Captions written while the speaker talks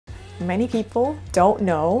many people don't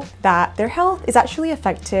know that their health is actually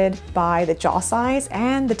affected by the jaw size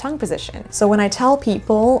and the tongue position. So when I tell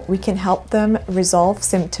people we can help them resolve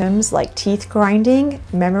symptoms like teeth grinding,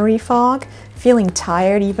 memory fog, feeling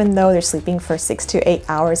tired even though they're sleeping for 6 to 8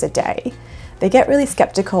 hours a day, they get really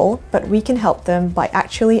skeptical, but we can help them by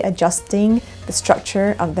actually adjusting the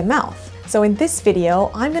structure of the mouth. So in this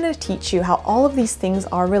video, I'm going to teach you how all of these things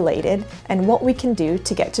are related and what we can do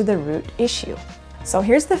to get to the root issue. So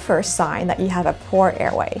here's the first sign that you have a poor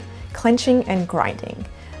airway: clenching and grinding.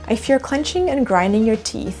 If you're clenching and grinding your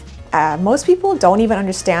teeth, most people don't even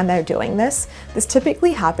understand they're doing this. This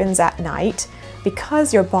typically happens at night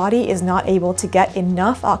because your body is not able to get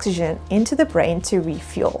enough oxygen into the brain to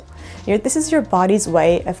refuel. This is your body's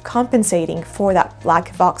way of compensating for that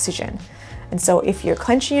lack of oxygen. And so if you're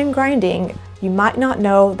clenching and grinding, you might not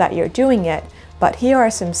know that you're doing it, but here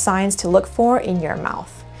are some signs to look for in your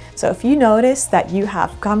mouth. So if you notice that you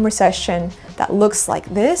have gum recession that looks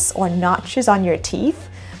like this, or notches on your teeth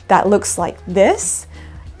that looks like this,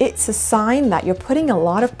 it's a sign that you're putting a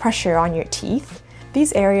lot of pressure on your teeth.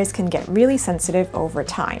 These areas can get really sensitive over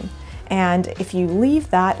time. And if you leave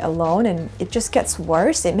that alone and it just gets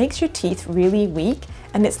worse, it makes your teeth really weak,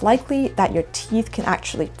 and it's likely that your teeth can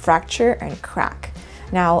actually fracture and crack.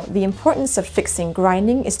 Now, the importance of fixing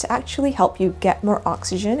grinding is to actually help you get more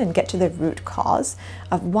oxygen and get to the root cause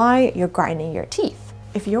of why you're grinding your teeth.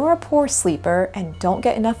 If you're a poor sleeper and don't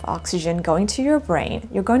get enough oxygen going to your brain,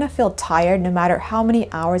 you're going to feel tired no matter how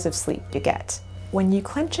many hours of sleep you get. When you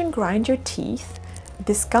clench and grind your teeth,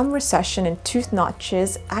 this gum recession and tooth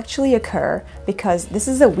notches actually occur because this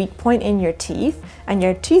is a weak point in your teeth, and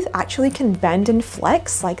your teeth actually can bend and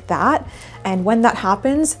flex like that. And when that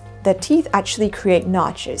happens, the teeth actually create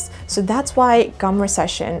notches. So that's why gum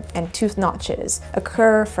recession and tooth notches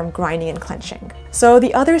occur from grinding and clenching. So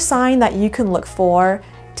the other sign that you can look for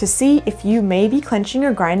to see if you may be clenching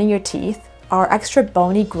or grinding your teeth are extra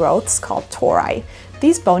bony growths called tori.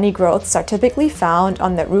 These bony growths are typically found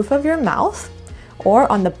on the roof of your mouth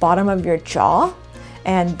or on the bottom of your jaw,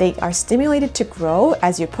 and they are stimulated to grow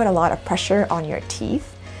as you put a lot of pressure on your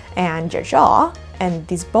teeth and your jaw, and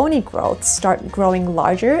these bony growths start growing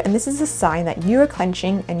larger, and this is a sign that you are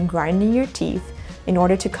clenching and grinding your teeth in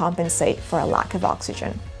order to compensate for a lack of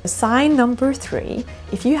oxygen. Sign number 3,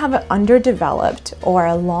 if you have an underdeveloped or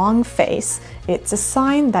a long face, it's a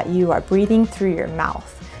sign that you are breathing through your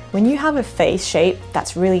mouth. When you have a face shape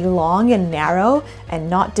that's really long and narrow and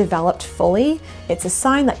not developed fully, it's a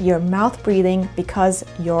sign that you're mouth breathing because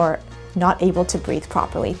you're not able to breathe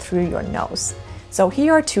properly through your nose. So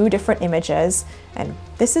here are 2 different images, and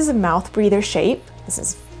this is a mouth breather shape. This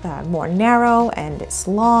is more narrow and it's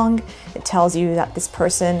long. It tells you that this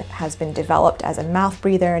person has been developed as a mouth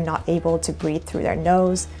breather and not able to breathe through their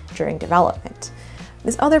nose during development.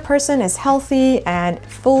 This other person is healthy and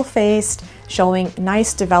full-faced, showing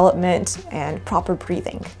nice development and proper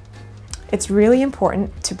breathing. It's really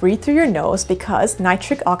important to breathe through your nose because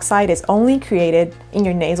nitric oxide is only created in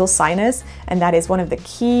your nasal sinus, and that is one of the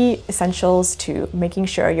key essentials to making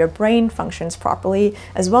sure your brain functions properly,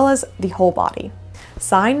 as well as the whole body.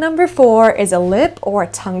 Sign number 4 is a lip or a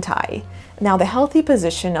tongue tie. Now, the healthy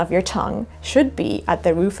position of your tongue should be at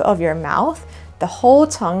the roof of your mouth. The whole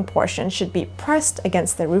tongue portion should be pressed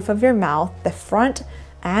against the roof of your mouth, the front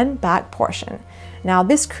and back portion. Now,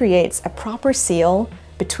 this creates a proper seal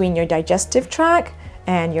between your digestive tract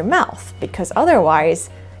and your mouth, because otherwise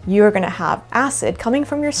you're going to have acid coming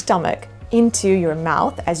from your stomach into your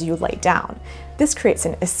mouth as you lay down. This creates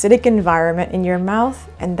an acidic environment in your mouth,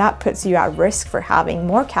 and that puts you at risk for having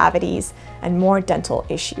more cavities and more dental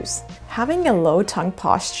issues. Having a low tongue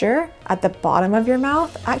posture at the bottom of your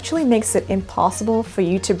mouth actually makes it impossible for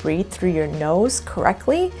you to breathe through your nose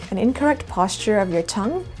correctly. An incorrect posture of your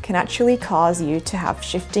tongue can actually cause you to have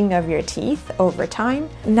shifting of your teeth over time.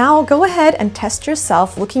 Now go ahead and test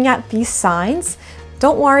yourself looking at these signs.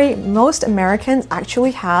 Don't worry, most Americans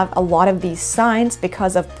actually have a lot of these signs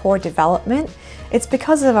because of poor development. It's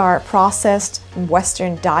because of our processed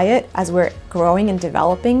Western diet as we're growing and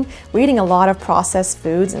developing. We're eating a lot of processed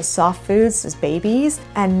foods and soft foods as babies,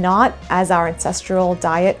 and not as our ancestral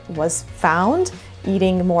diet was found,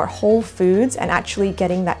 eating more whole foods and actually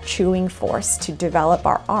getting that chewing force to develop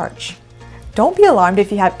our arch. Don't be alarmed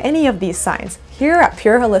if you have any of these signs. Here at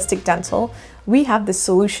Pure Holistic Dental, we have the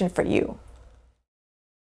solution for you.